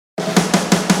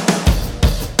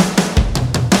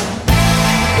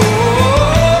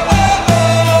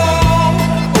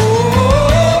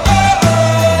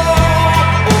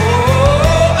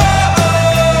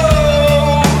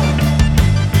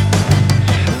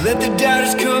the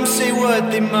doubters come say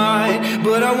what they might,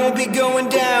 but I won't be going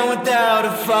down without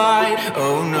a fight.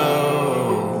 Oh no,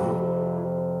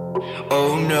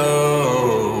 oh no.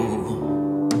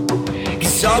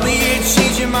 'Cause I'll be here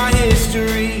changing my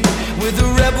history, with a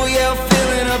rebel yell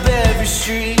filling up every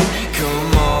street.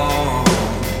 Come on,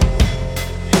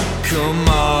 come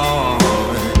on.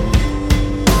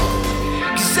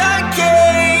 'Cause I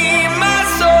gave my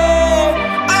soul,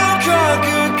 I'll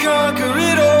conquer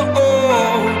it all.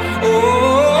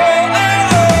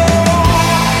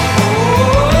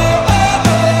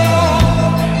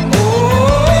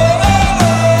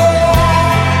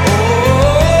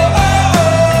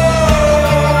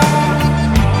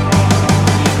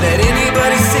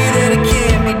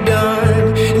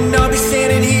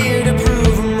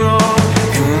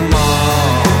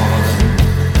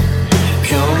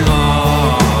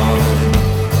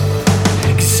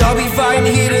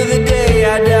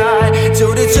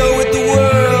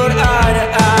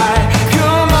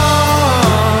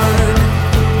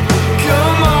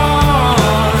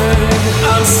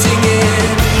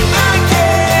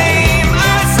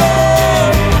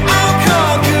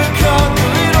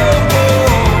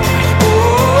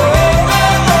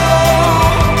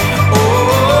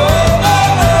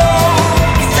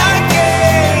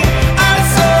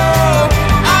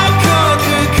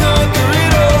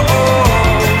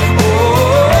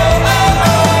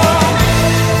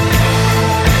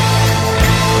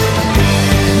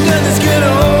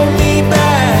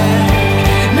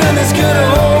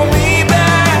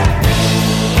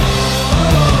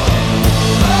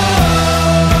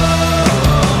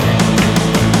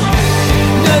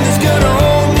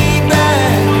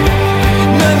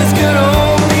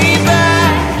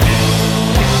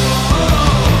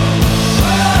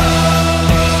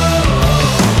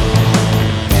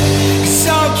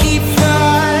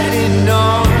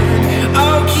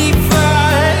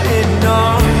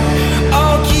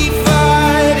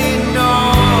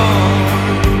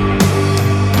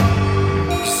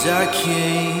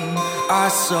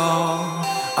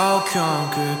 I'll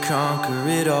conquer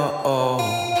it all.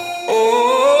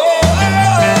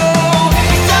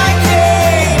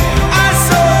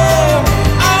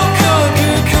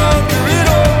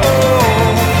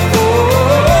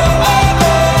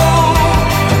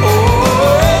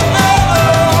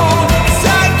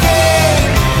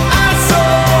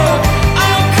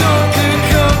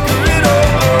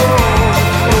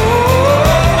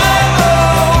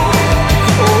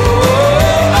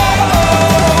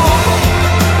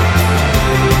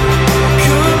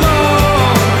 Come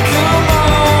on.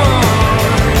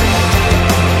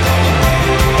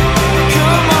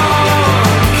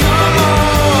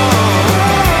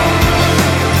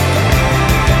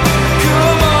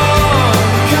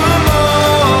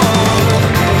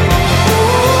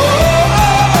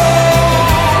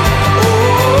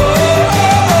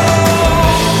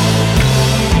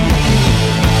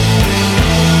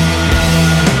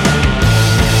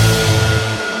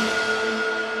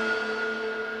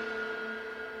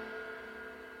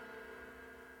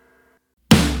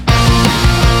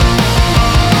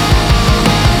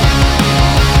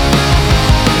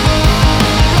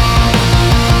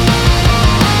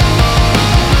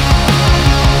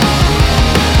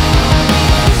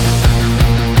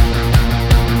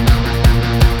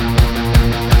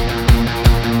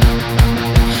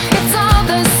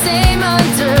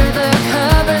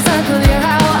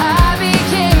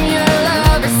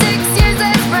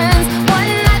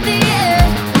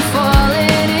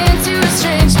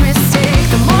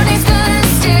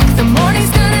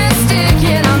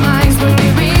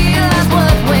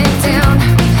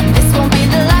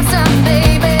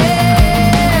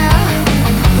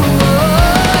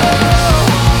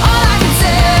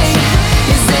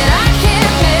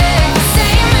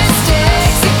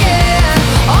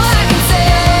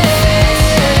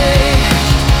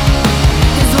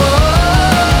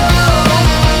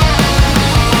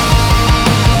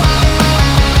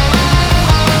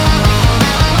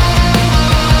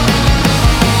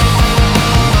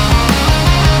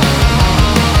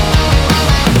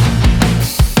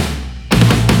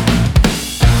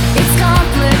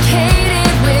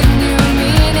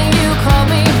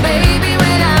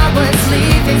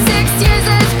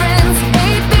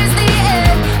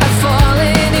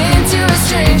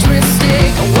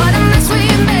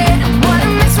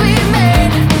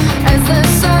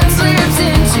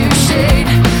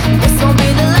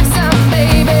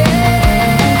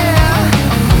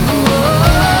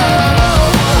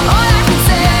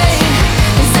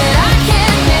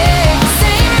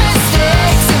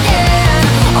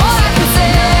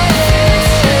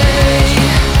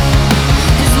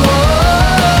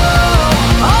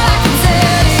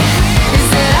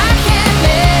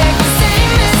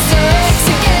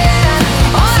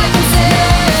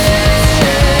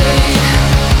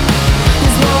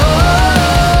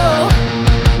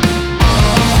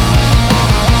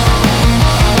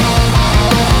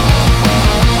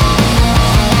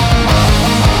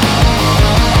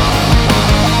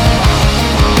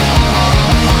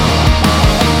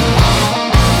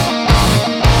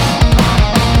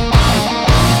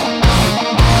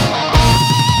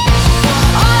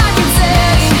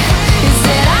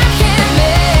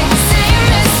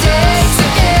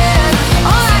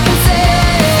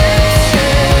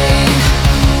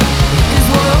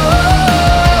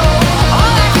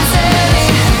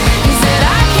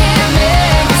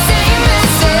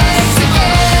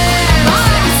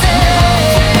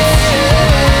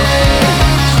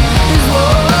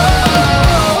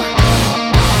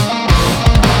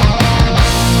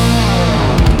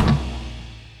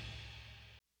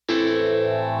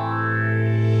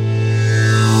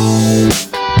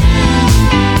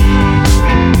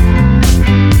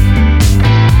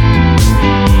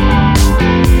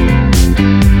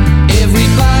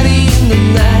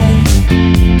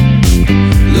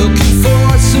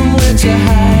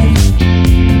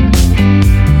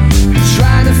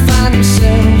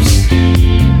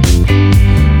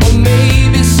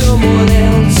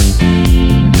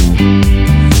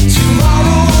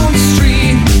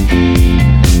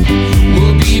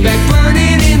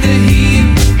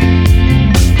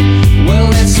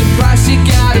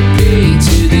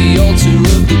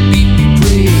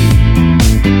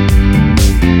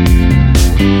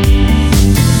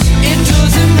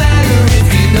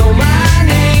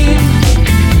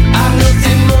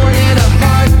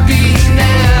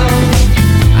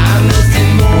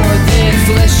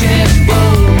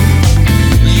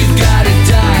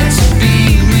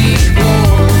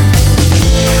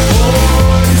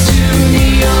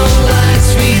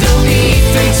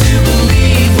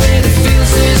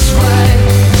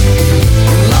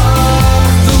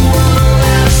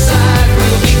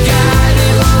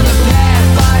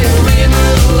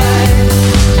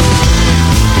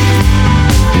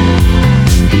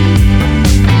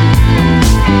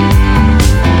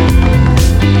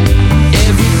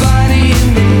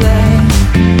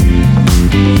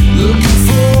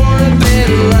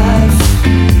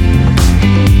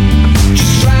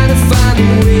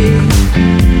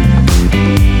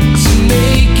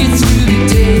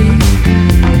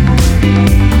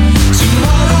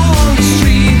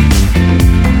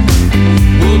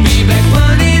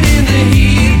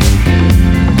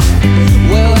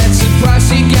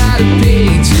 gotta pay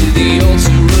to the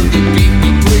altar of the beat we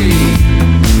play.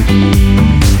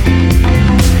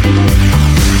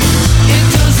 It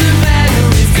doesn't matter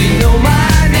if you know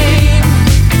my name.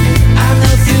 I'm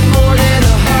nothing more than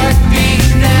a heartbeat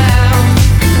now.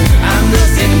 I'm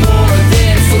nothing more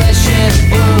than flesh and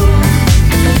bone.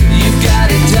 You've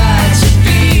gotta die to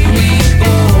be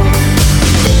reborn.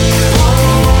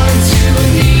 Born to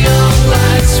neon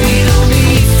lights, we don't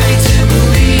need fate to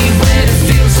believe when it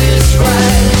feels this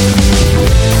right.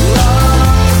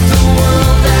 Lock the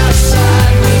world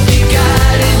outside, we'll be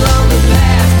guided along the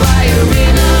path by your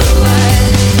inner light.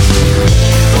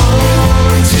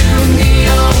 Born to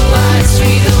neon lights,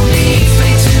 we don't need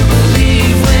fate to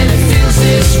believe when it feels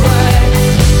this right.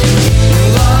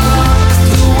 Lock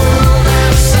the world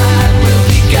outside, we'll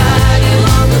be guided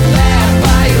along the path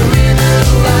by your inner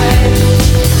light.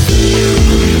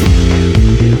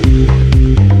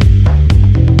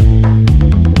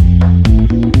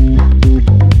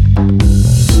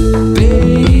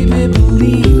 Baby,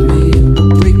 believe me, it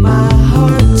would break my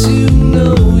heart to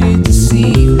know you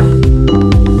deceive me.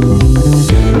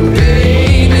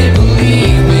 Baby,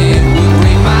 believe me, it would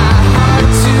break my heart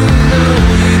to know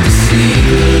you deceive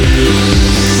me.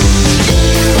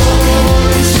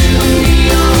 Born to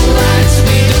neon lights,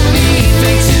 we don't need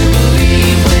fate to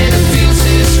believe when it feels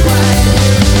this right.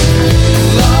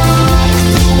 Lock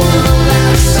the world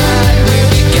outside, we'll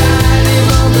be guided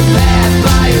along the path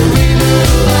by your inner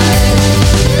light.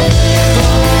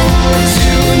 Born to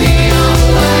neon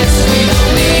lights, we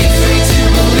don't need fate to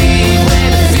believe when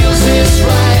it feels this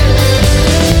right.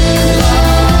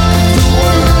 Lock the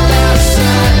world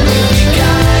outside, we'll be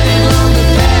guided along the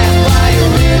path by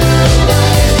your inner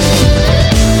light.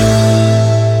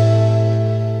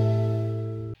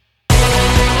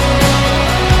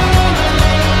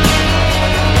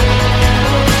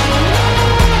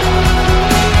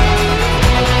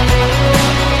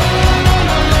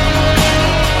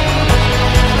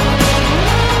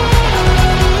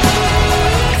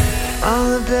 All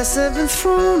the best have been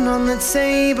thrown on the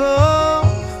table.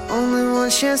 Only one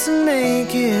chance to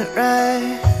make it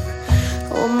right.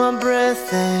 Hold my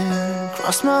breath and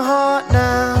cross my heart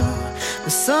now.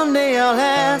 But someday I'll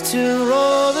have to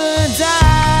roll the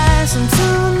dice and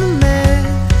turn the man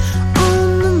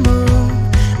on the moon.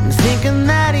 I'm thinking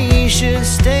that he should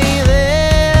stay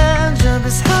there, jump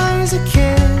as high as I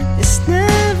can. It's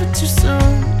never too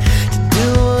soon to do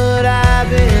what I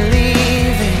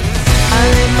believe in. I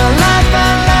live my life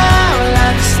out loud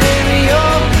like a stereo.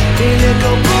 Feel it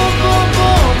go boom, boom,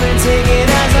 boom, and take it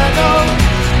as I go.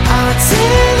 I'll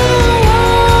tear the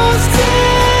walls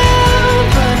down,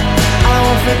 but I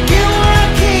won't forget where I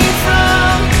came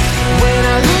from. When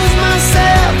I lose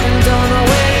myself and don't know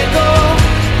where to go,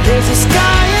 there's a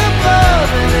sky above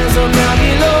and there's a ground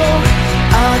below.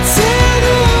 I'll tear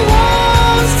the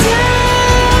walls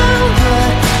down, but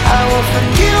I won't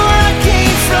forget where I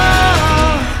came from.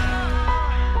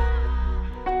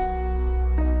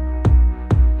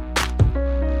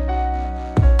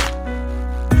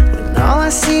 All I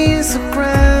see is the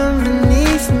ground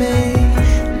beneath me,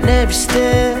 and every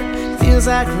step feels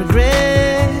like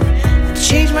regret. I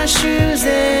change my shoes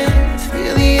and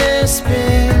feel the earth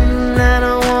spin. I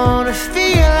don't wanna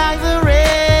feel like the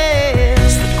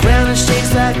rest. The ground that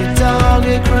shakes like a dog,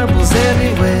 it crumbles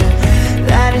everywhere.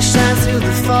 Light it shines through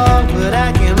the fog, but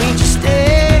I can't reach your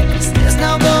stairs. There's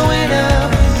no going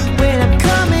up when I'm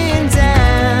coming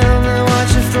down. I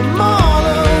watch it from all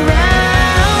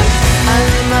around. I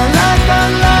live my life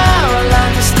out loud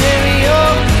like a stereo.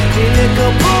 Feel it go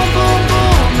boom, boom,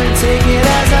 boom, and take it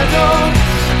as I go.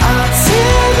 I'll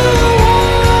tear the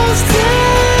walls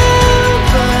down,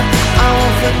 but I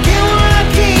won't forget where I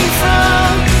came from.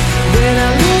 When I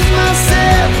lose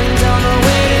myself and don't know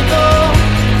where to go,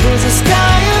 there's a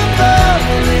sky above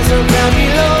and there's a ground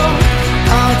below.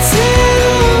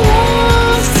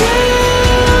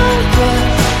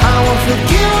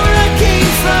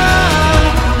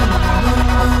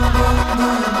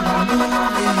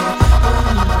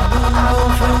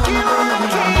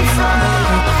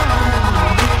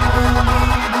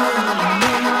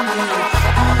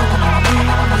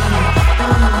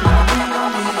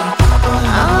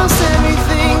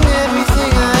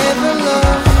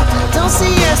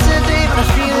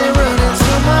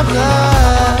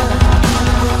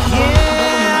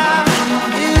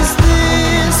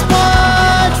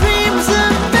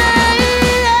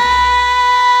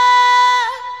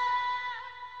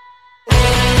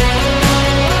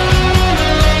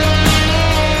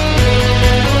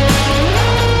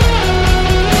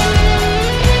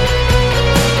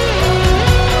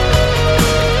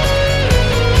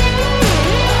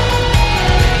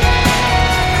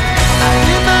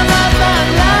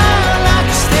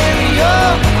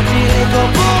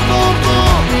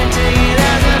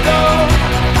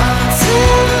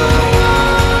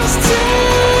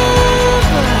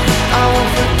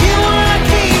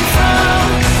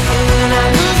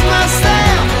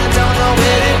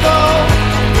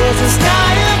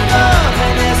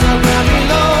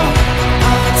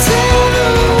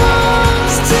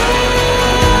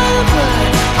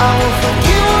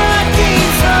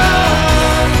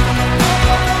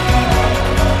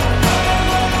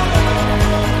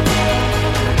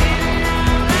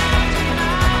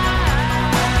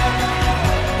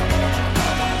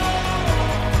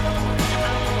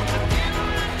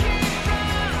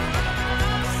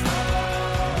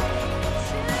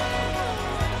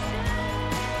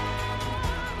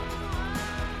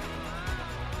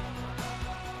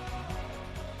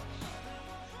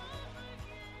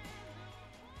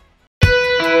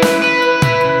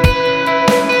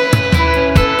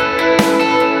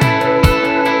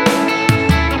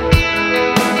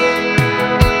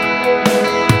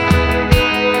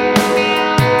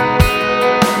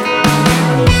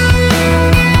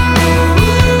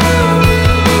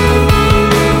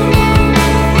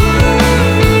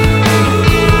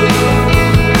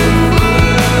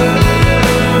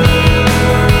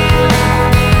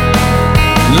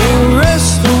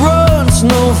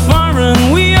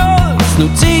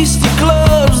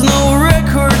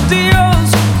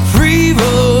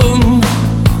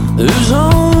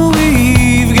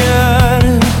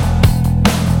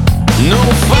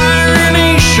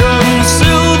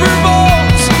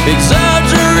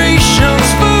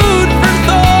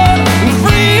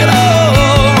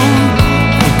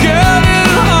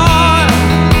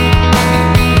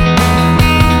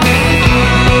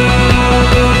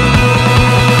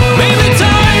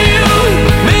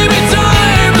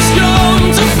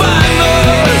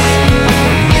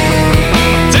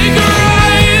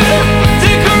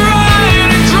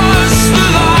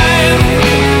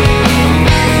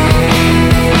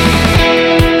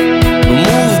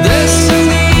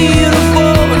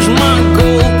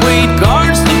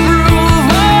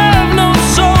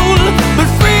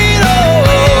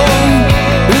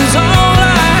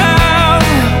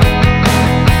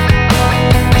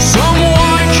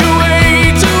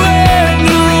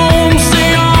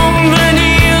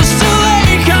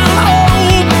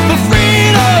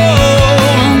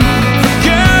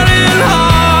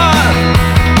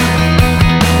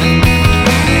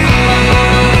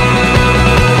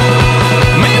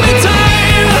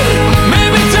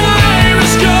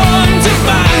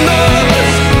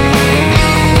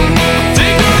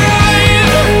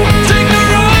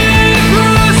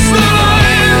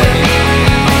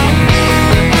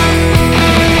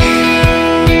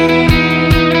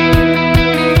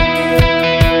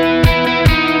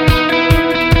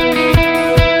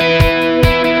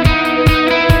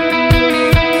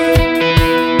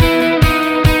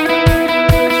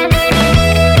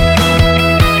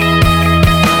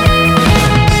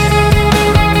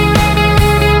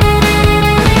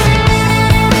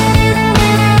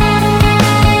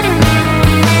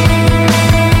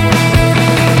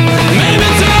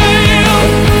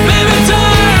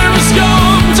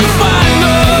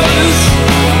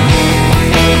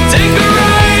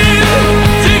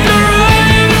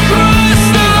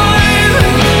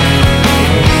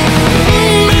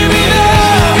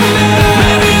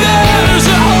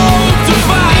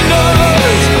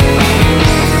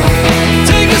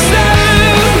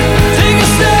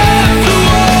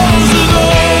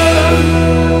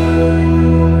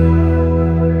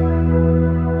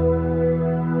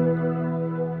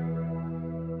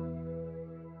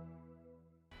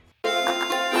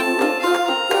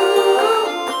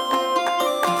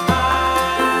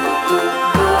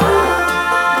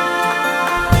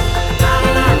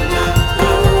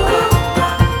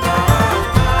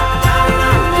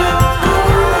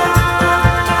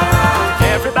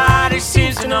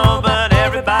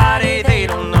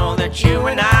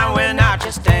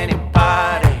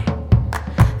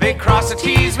 our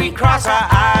T's, we cross our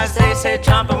I's. They say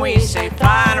jump and we say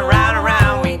flying around,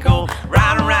 around we go,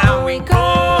 round and round we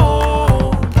go.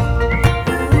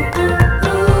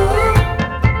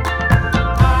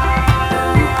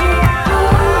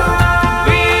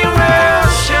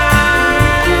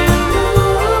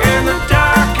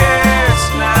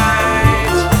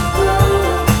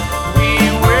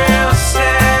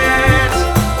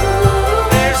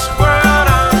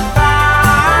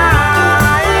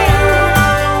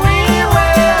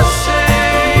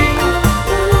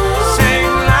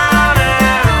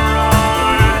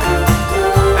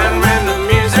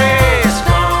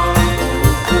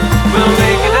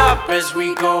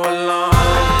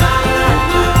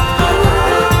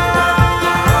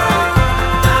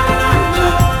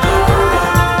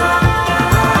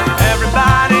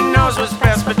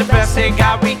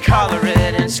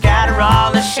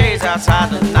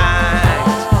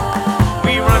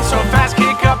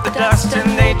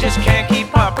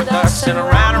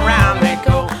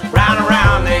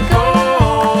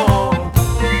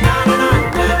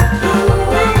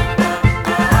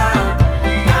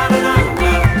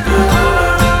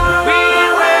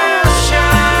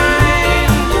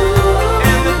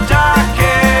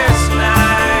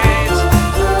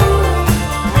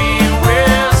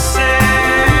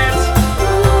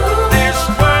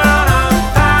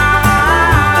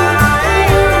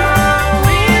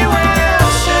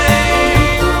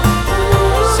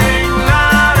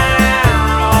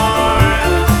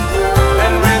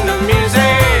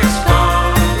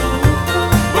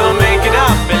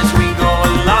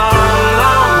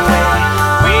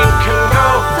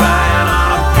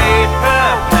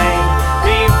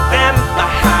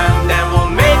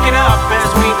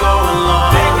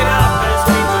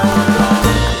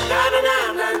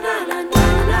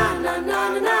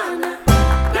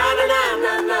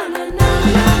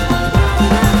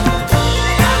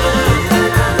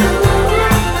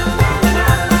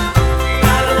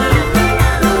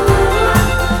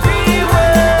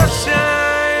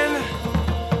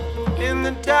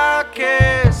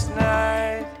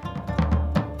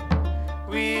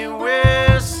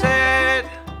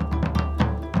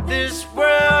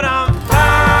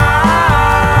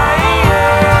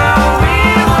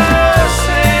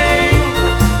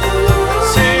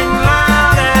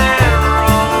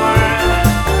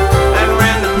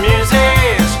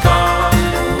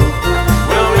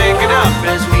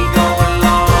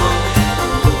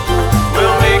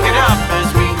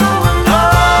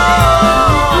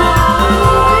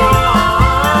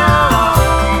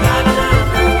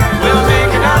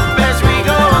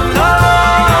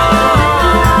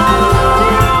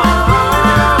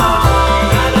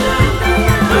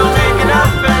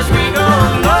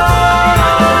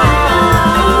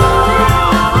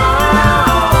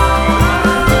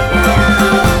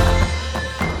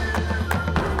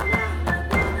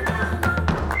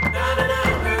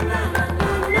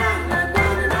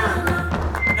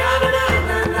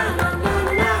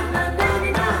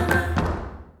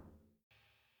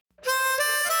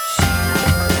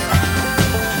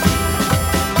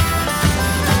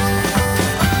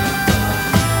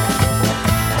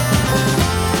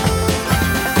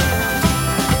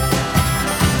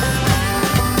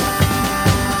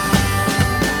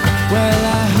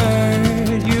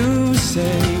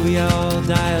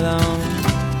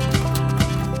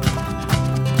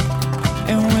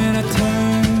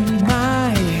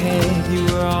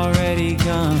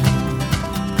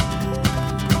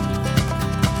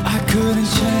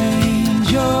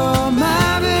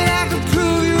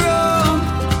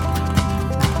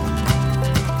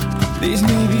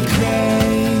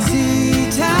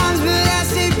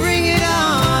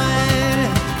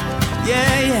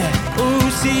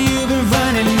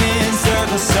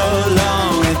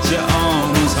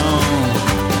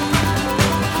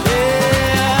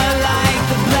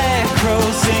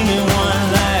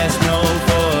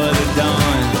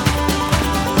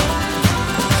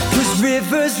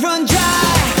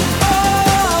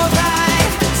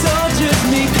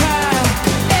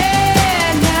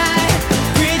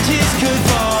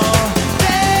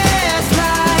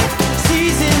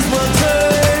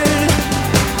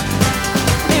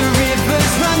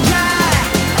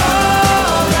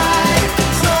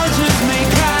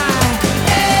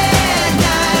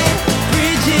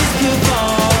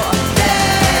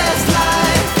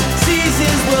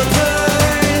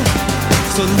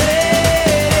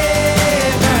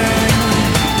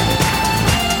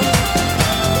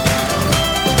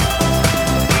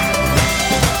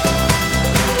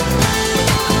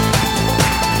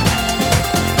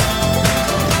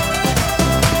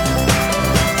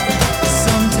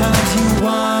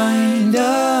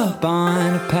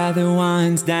 father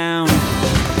winds down.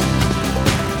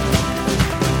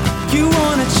 You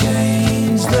wanna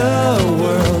change the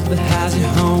world, but how's your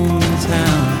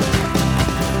hometown?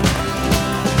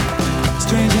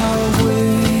 Strange how a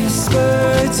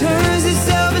whisper turns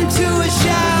itself into a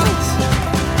shout.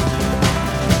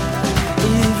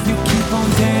 If you keep on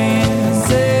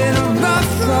dancing a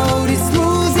rough road, it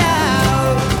smooths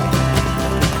out.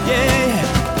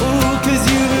 Yeah, ooh, 'cause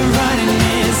you've been running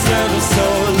in circles so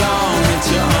long that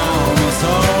you're almost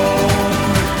home.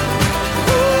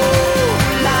 Ooh,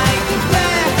 like the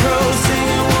Black Crow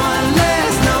singing one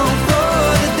last note for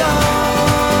the dawn.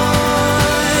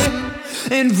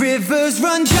 And rivers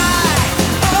run dry.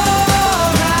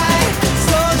 Alright,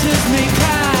 soldiers may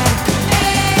cry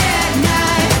at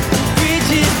night.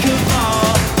 Bridges could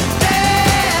fall.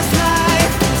 That's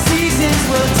life. Seasons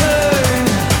will turn.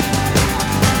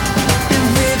 And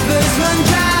rivers run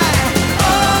dry.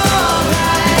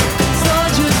 Alright,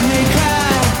 soldiers may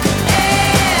cry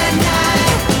at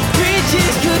night.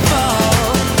 Bridges could fall.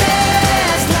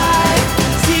 That's life.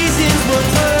 Seasons will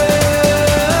turn.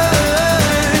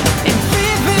 And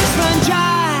rivers run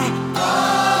dry.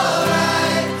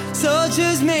 Alright,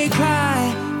 soldiers may cry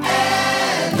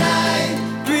at night.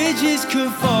 Bridges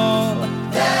could fall.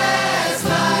 That's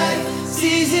life.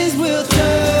 Seasons will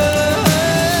turn.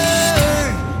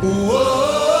 Whoa.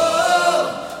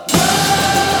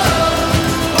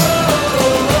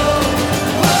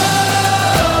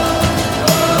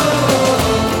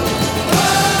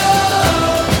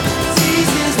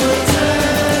 Seasons will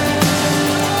turn.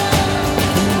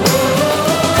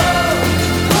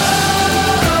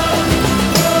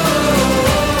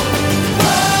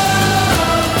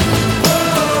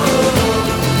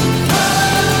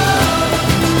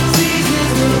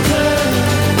 Seasons will turn.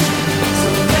 So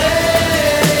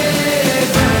let it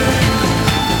burn.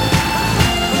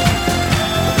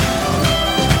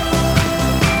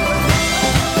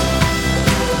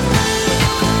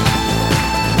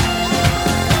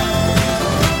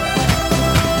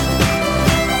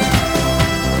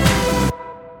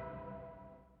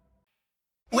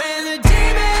 When a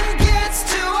demon gets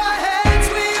to our heads,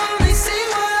 we only see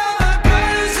what our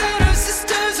brothers and our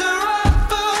sisters are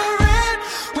offering.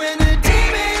 When a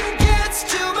demon gets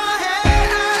to my head,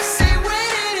 I say when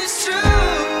it is true.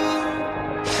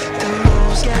 The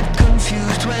wolves get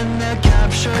confused when they're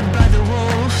captured by the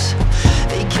wolves.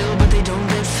 They kill but they don't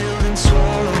get filled and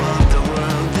swallow up the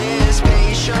world. This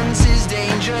patience is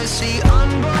dangerous, the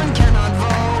unborn cannot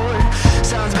vote.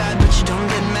 Sounds bad but you don't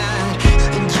get mad,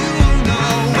 and you will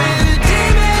know. When a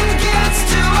demon gets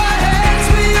to our heads,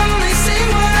 we only see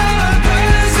what our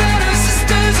brothers and our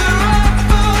sisters are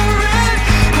offering.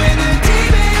 When a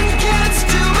demon gets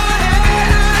to my head,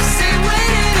 I say when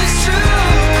it is true.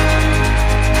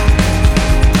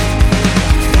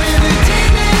 When a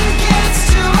demon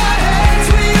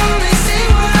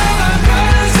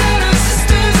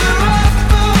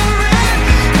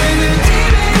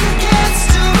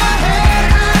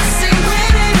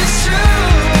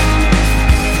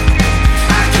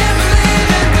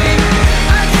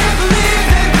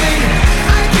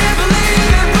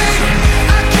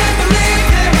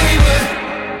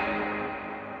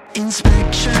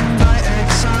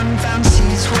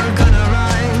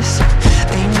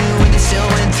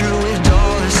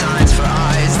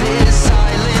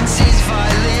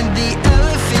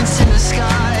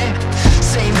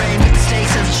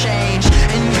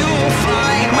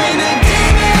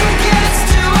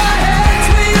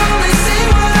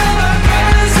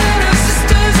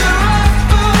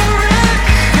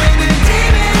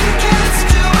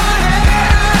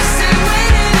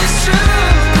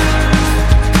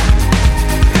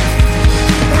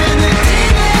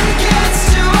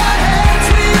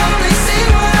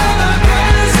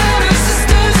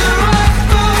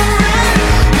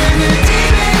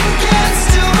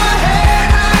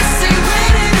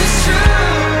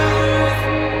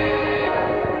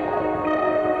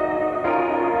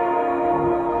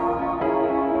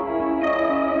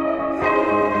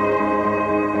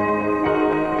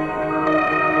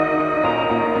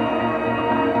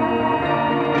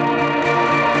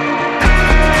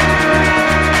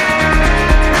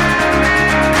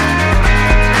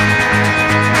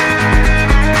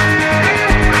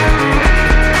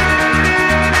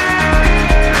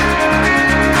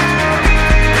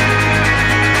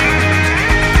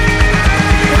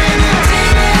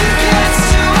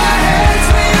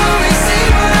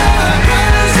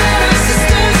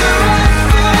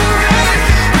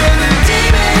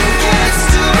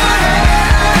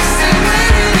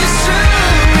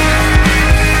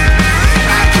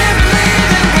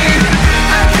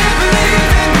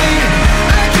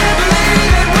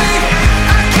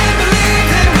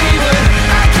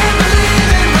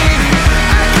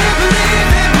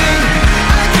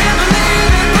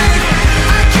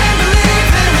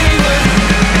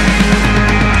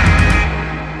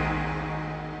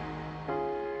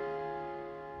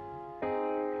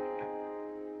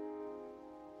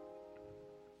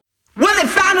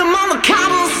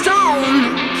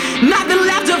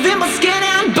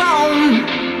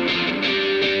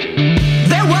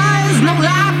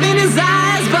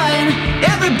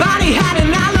Everybody had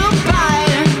an alibi.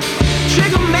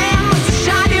 Trigger man must have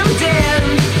shot him dead.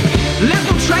 Left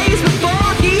no trace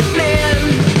before he fled.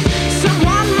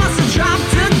 Someone must have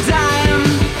dropped a dime,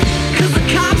 'cause the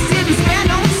cops didn't spend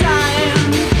no time.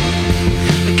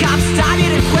 The cops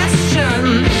started a question,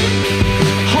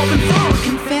 hoping for a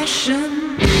confession.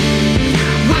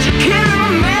 Would you kill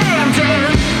a man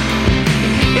dead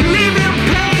and leave him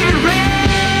painted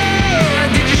red?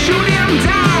 Did you shoot him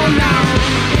down now?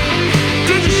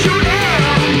 Did you shoot him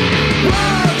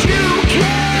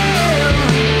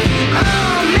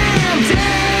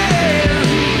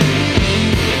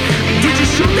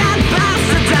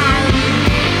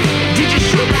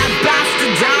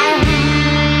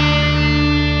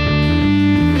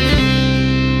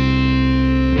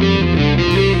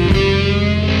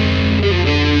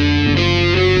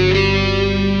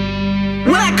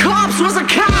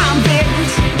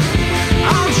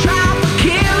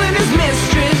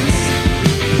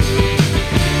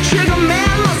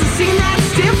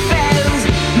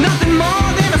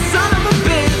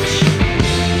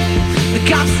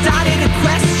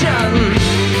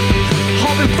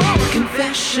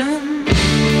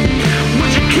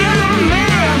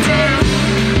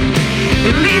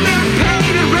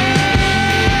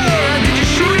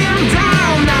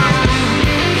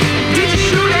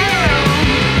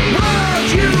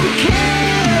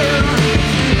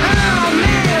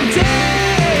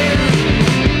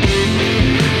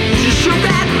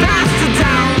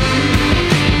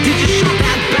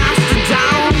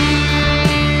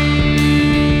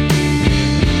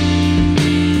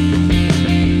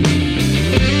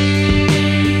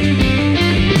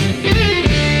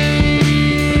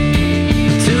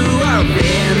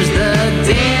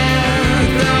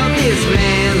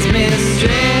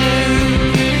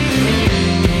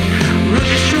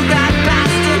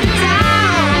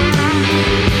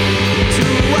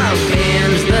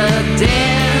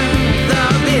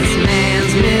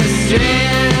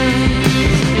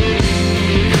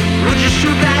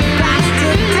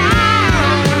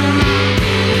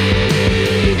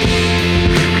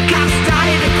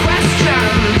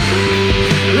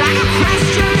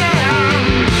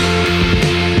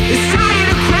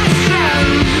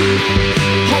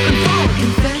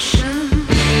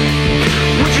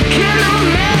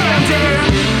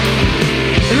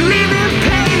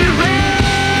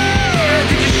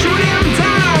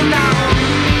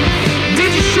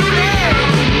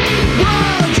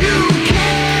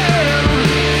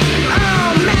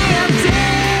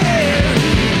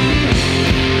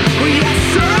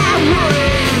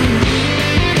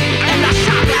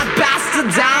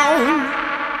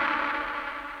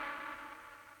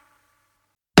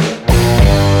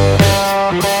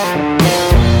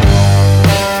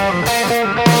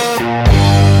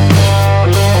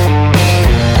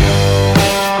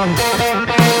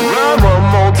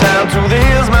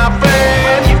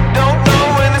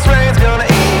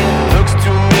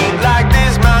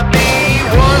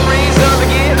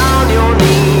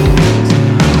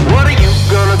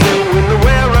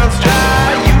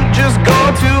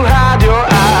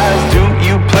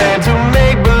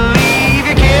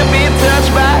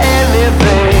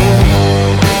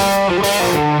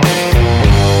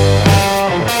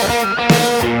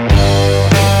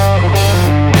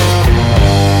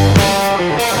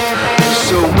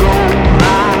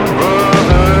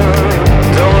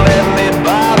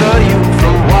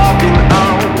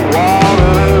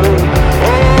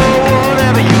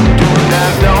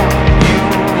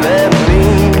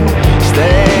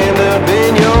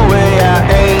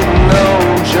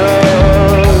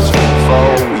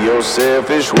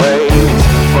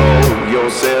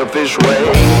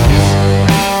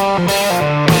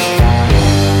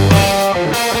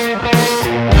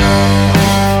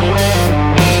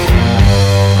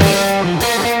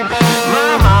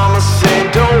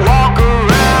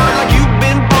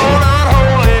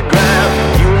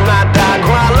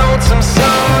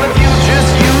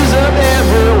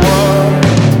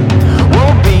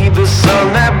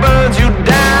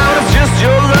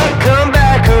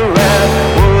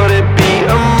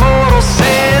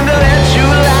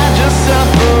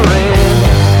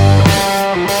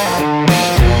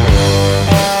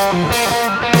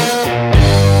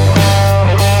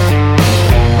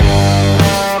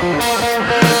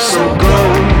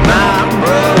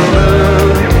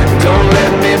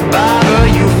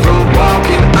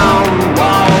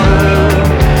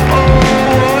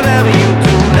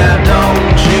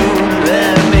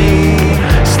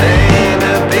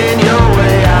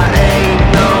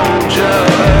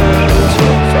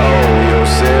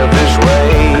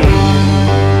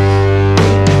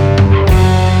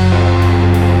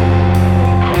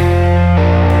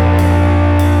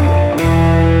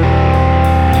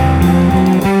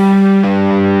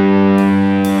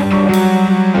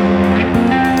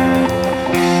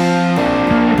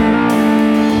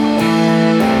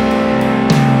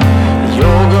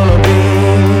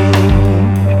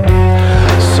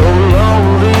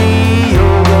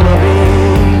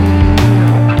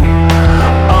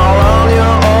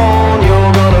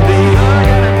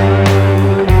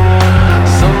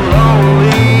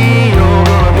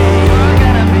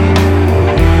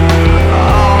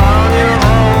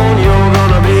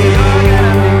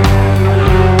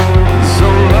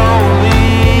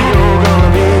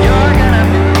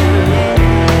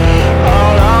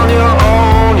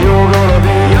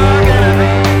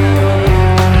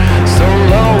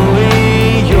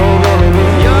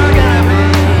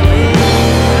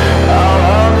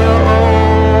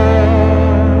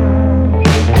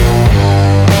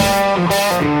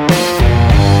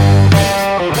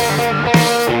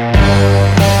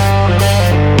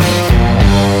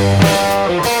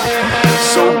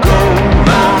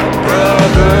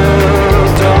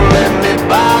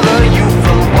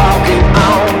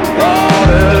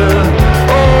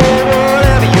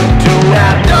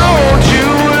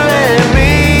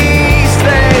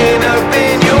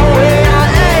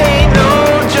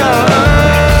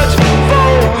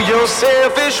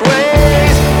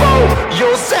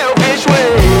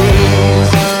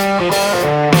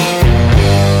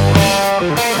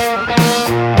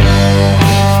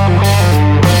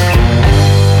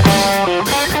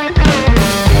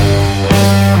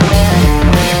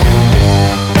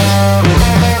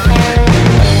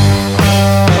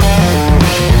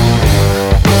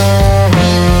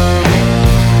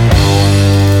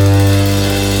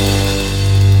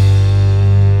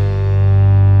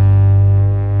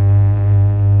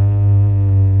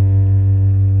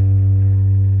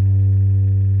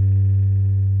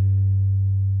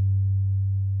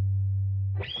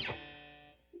And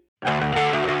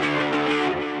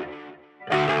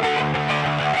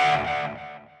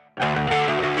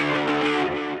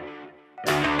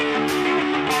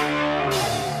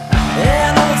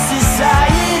old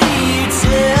society, you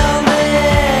tell me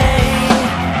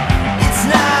it's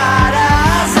not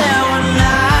ours and we're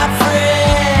not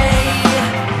free.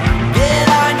 Get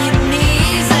on your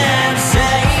knees and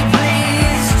say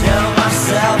please. Tell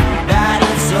myself that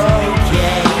it's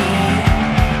okay.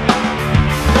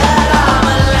 That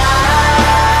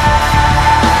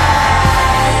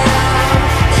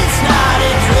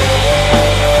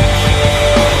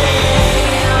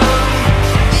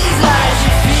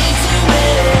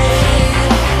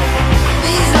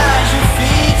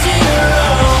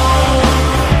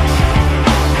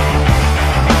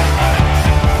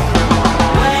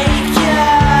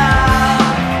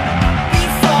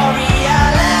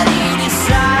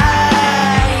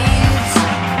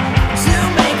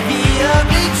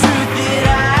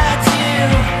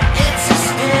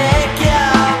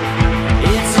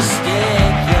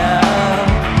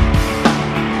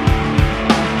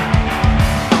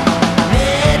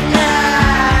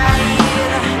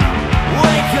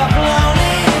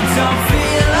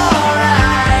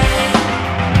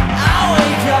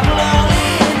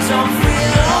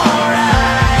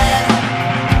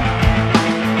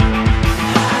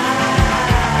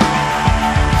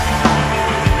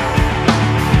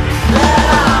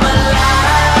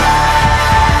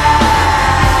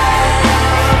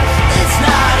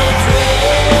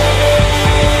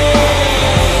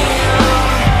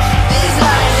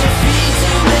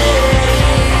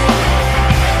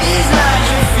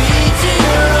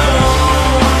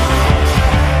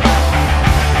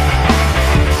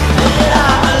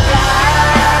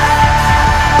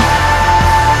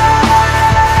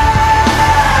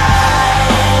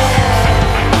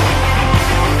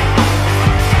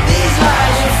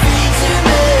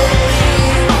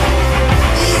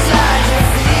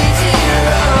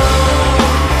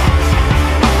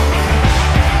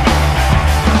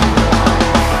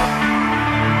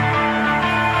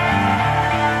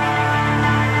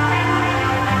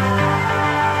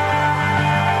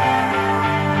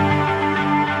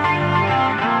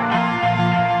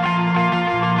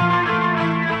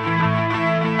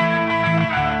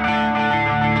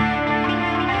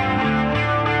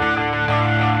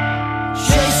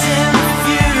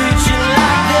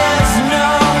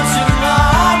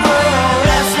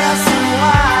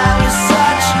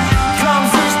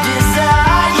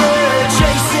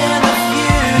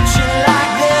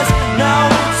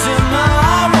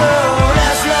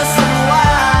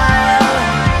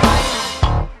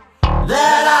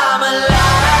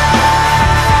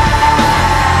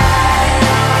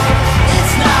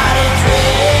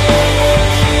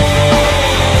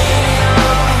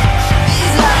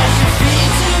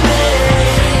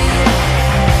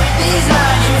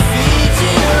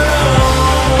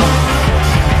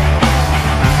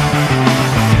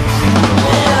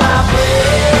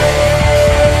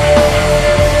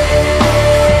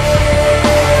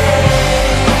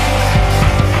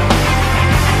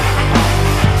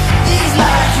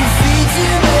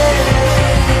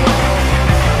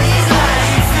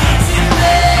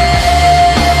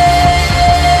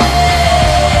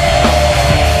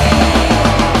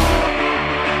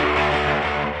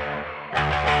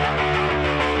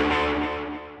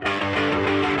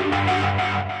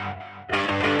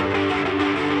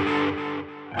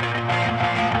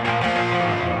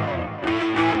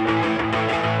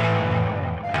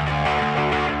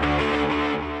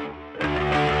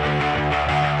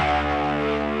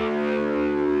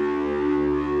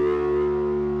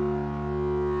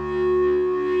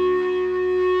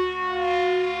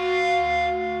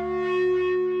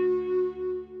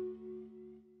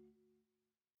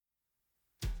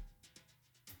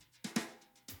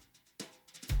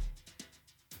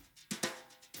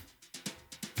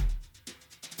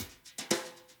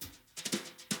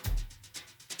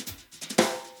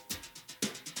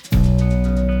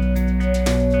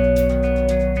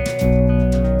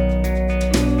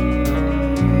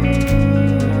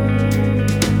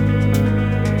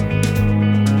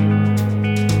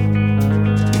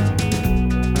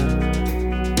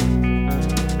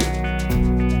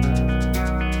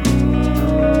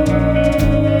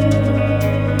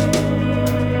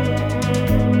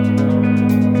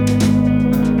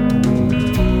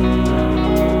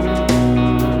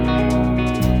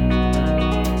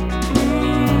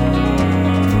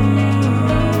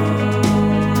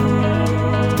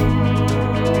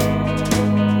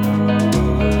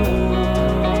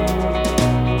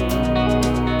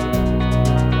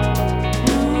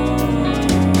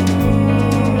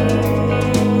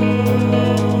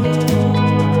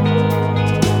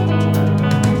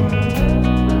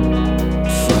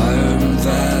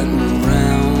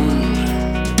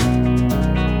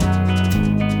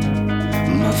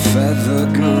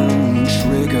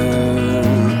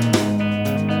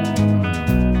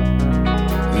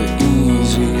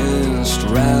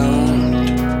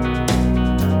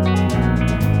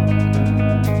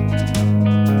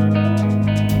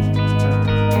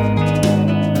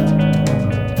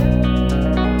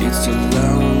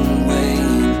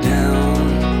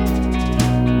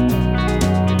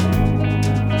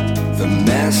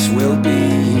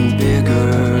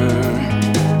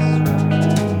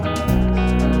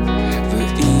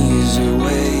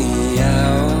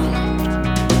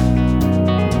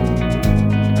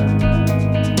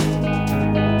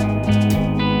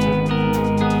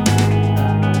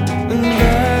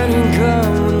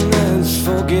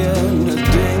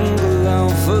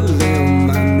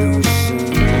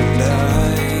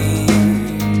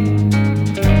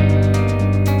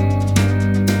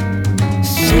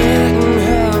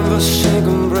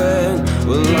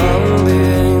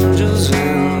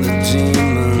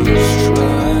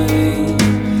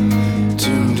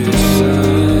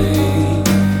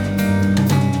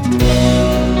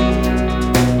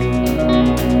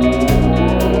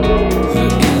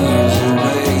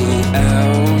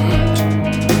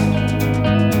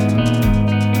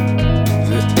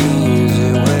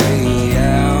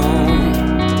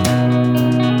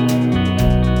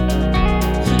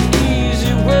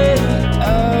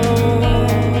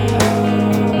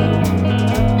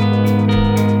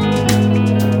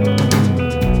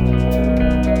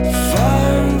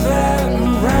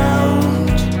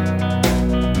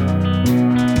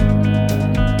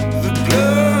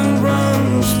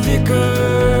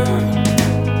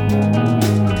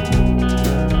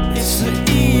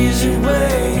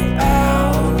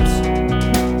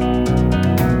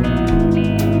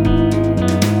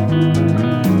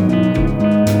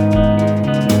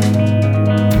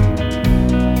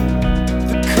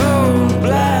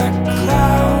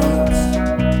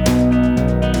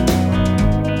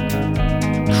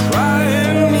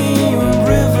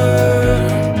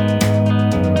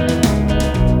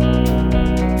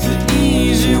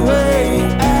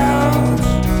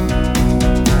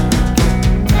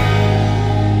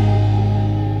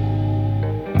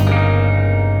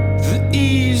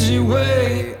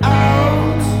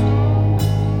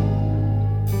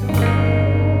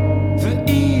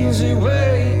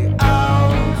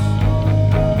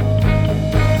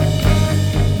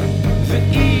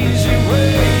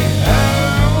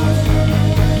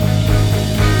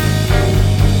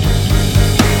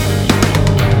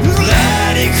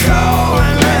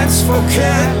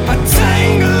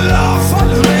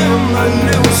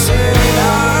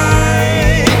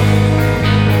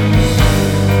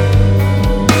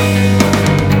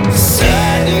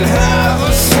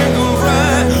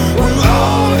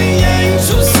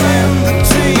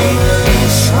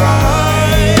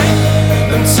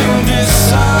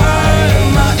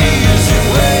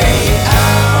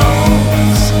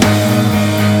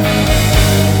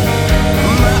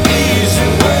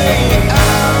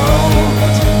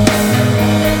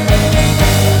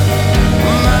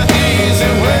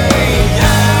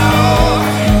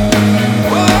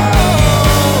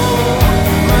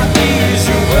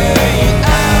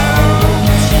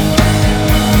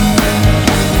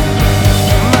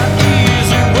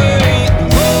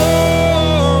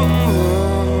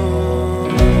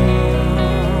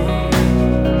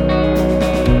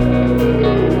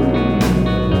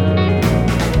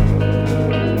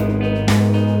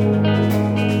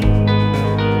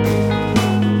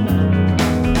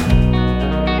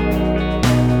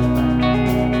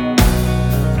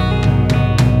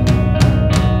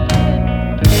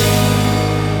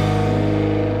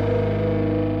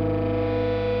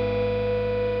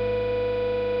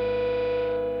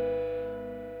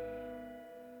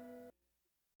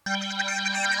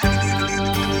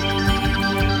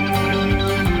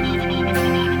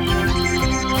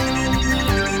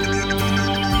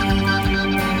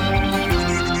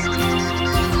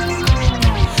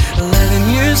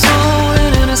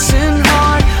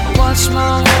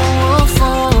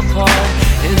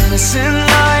innocent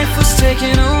life was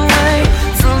taken away.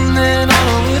 From then on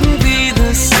I wouldn't be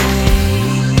the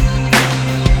same.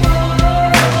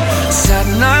 Sat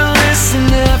and I listened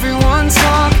to everyone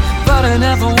talk, but I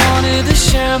never wanted to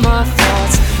share my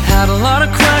thoughts. Had a lot of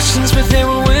questions, but they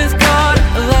were with God.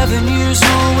 11 years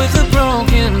old with a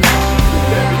broken heart.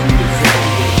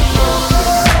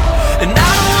 And I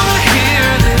don't wanna hear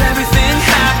that everything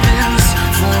happens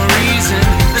for a reason.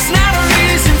 There's not a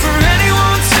reason for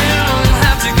anyone to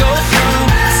have to go through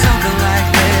something like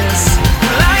this.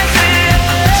 Like this.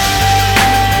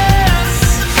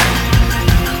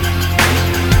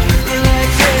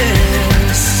 Like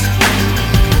this.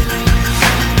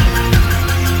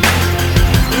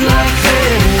 Like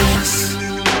this.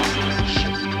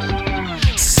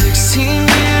 16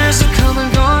 years have come and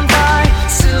gone by.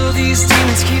 Still these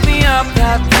demons keep me up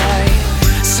at night.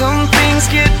 Some things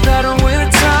get better with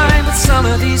time, but some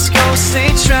of these ghosts stay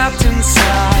trapped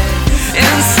inside.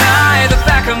 Inside the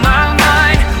back of my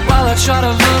mind, while I try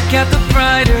to look at the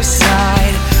brighter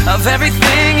side of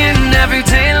everything in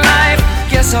everyday life.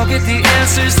 Guess I'll get the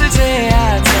answers the day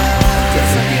I die.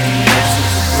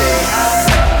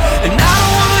 And I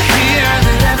don't wanna hear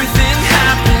that everything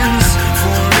happens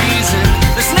for a reason.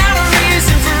 There's not a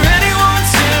reason for anyone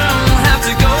to have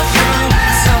to go through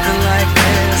something like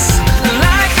this.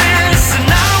 Like this. And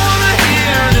I don't wanna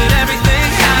hear that everything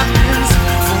happens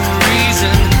for a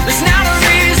reason. There's not a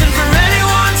reason for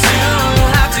anyone to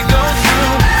have to go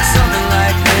through something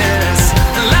like this.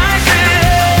 Like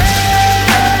this.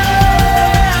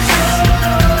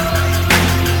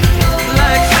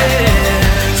 Like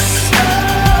this.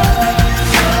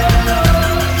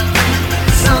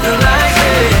 Something like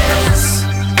this.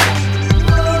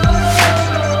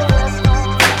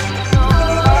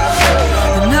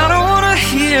 And I don't wanna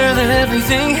hear that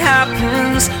everything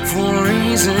happens for a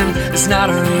reason. There's not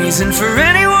a reason for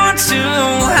anyone to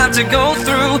have to go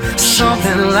through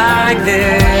something like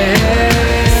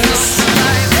this.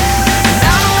 And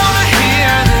I don't wanna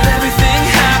hear that everything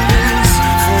happens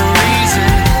for a reason.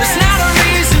 There's not a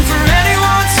reason for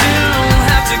anyone to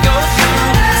have to go through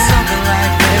something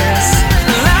like this.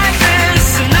 Like this.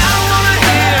 And I don't wanna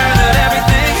hear that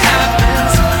everything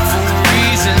happens for a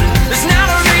reason. There's not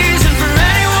a reason for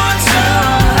anyone to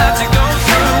have to go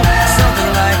through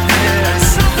something like this.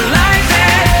 Like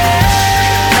this.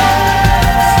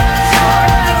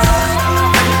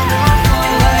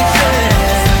 Like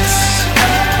this.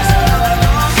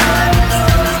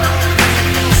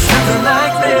 Something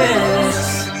like this.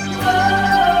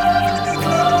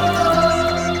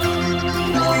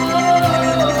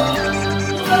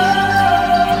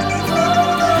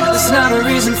 There's not a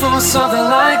reason for something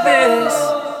like this.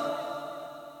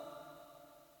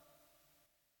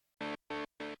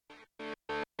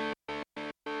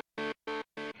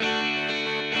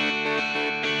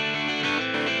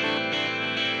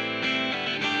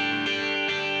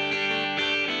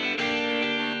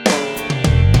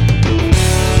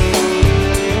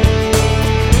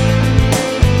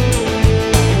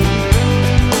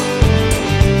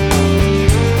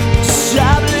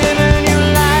 Stop living your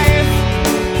life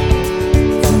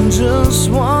from just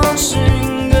one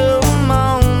single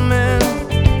moment.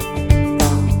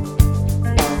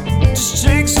 Just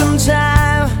take some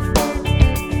time,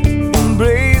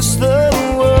 embrace the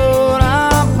world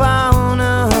upon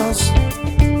us.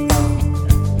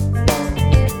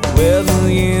 Where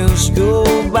the years go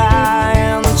by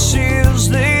and the tears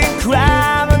they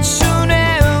cry, but you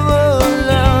never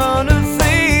learn a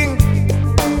thing.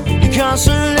 You're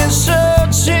constantly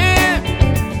searching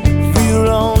for your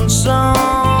own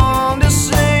song to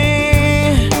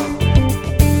sing.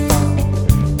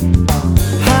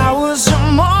 How was your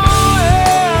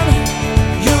morning,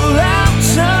 your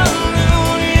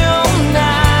afternoon, your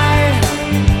night?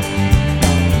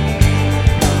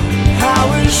 How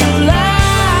is your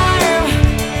life?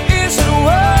 Is it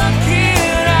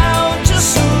working out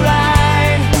just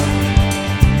right?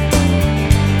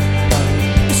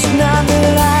 It's not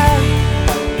that I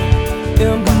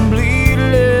am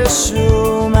completely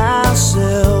sure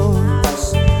myself.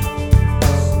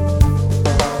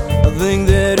 I think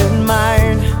that it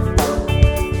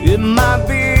might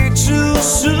be too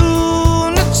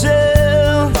soon to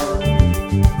tell.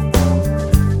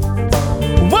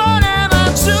 What am I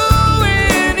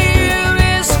doing here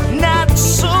is not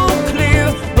so clear,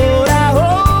 but I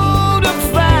hope to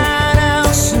find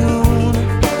out soon.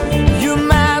 You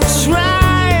might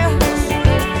try,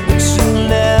 but you'll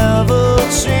never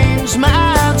change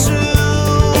my tune.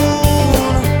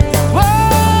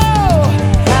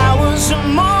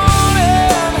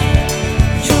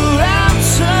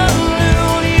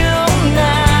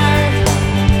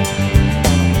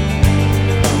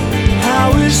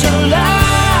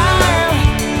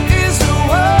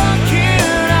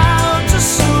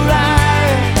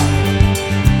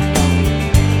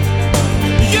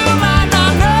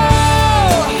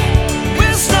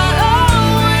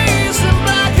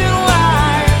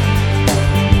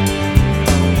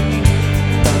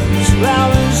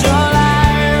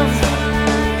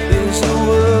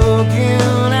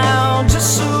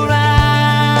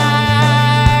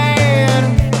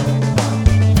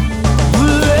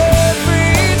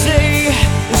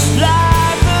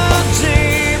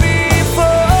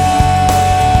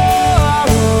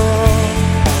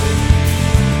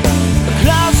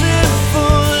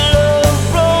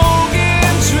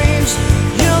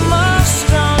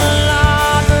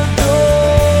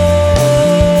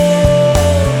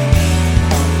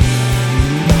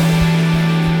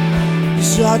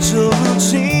 about your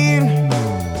routine,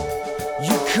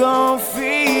 your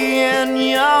coffee and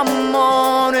your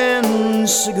morning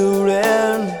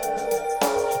cigarette.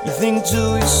 You think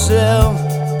to yourself,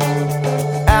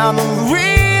 I'm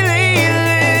really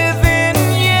living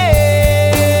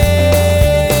yet.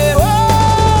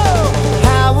 Whoa!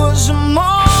 How was your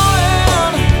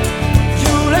morning,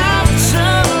 your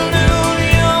afternoon,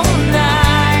 your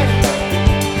night?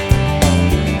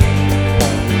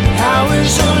 How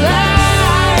is your life?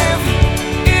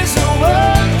 Is it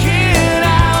working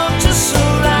out just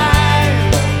right?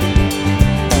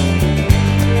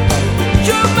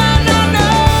 You might not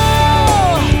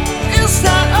know, it's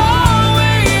not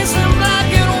always in black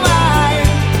and white.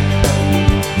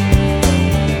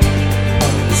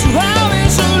 So how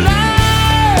is your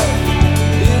life?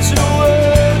 Is it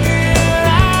working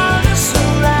out just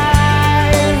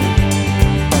right?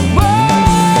 Whoa!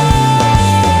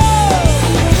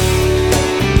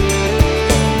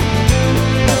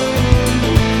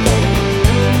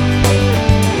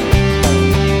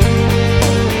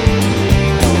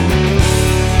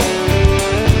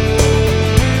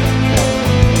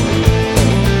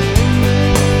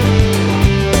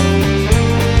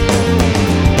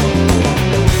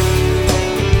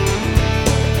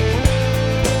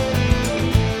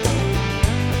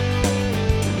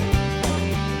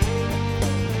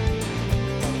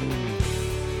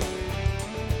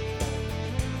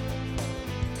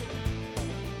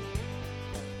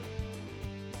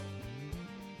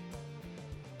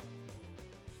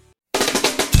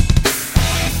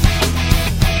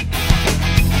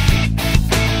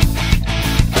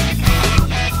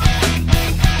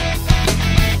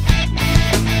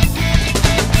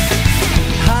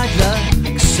 Hard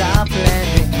luck, soft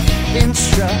landing, been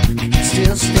struck,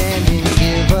 still standing.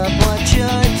 Give up what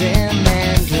you're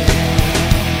demanding.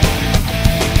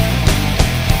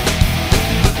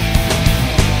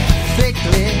 Thick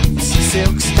lips,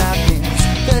 silk stockings,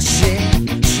 the shit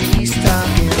she's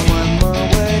talking. One more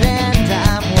word and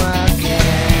I'm walking.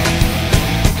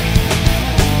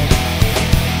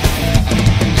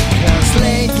 'Cause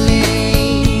lately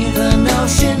the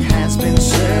notion has been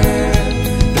served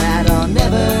that I'll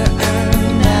never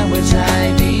earn that which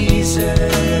I deserve.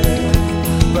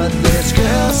 But this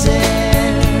girl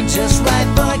said just right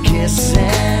for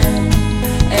kissing,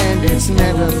 and it's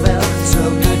never felt so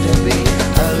good to be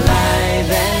alive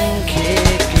and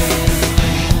kicking.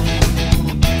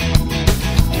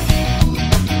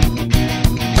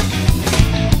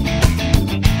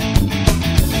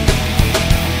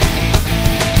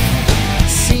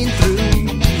 Seen through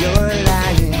your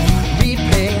lying,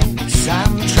 repairs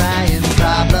I'm trying,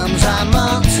 problems I'm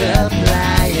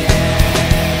multiplying.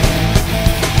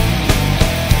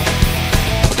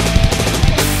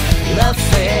 Love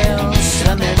fails to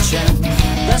mention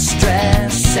the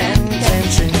stress and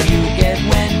tension you get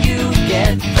when you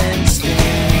get fenced in.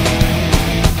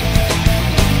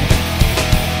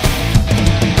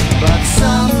 But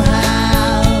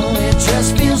somehow it just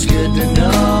feels good to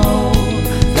know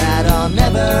that I'll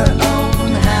never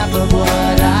own half of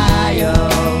what I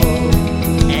owe.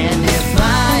 And if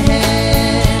my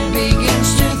head begins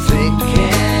to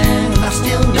thicken, I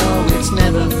still know it's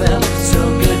never felt so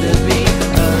good to be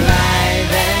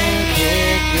alive and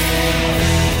kicking.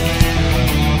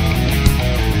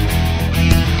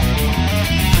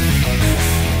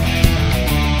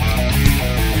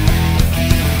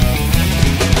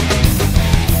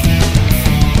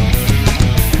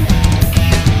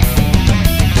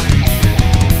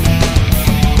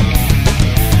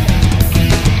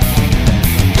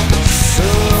 So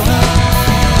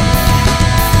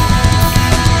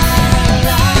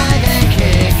alive and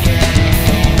kicking.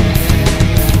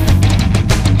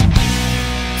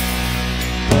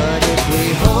 But if we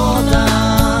hold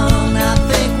on, I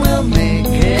think we'll make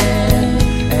it.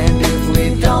 And if we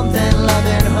don't, then love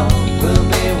and hope will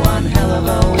be one hell of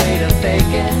a way to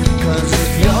fake it. 'Cause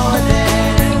if you're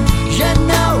there, you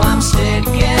know I'm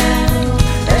sticking.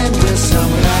 And with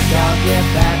some luck, I'll get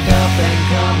back up and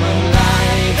come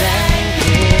alive and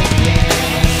kicking.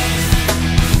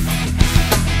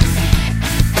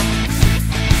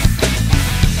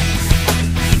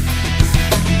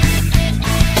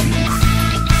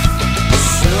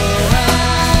 So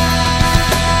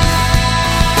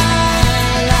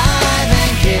alive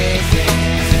and kicking.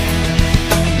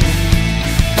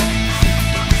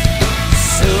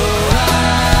 So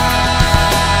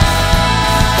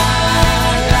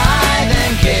alive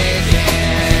and kicking.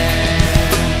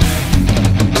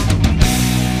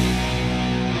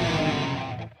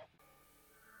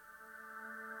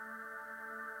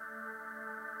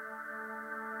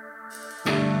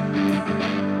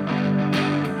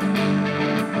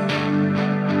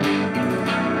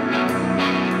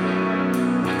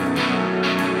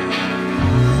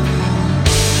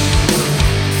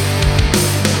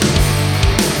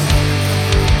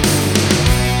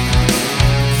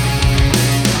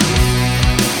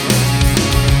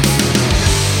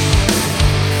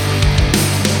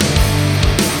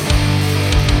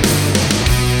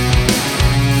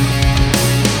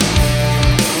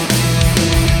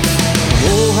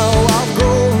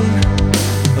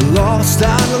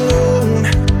 stand alone,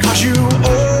 'cause you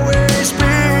always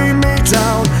bring me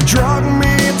down, drag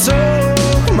me to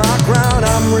my ground.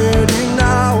 I'm ready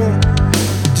now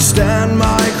to stand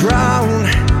my ground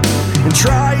and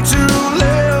try to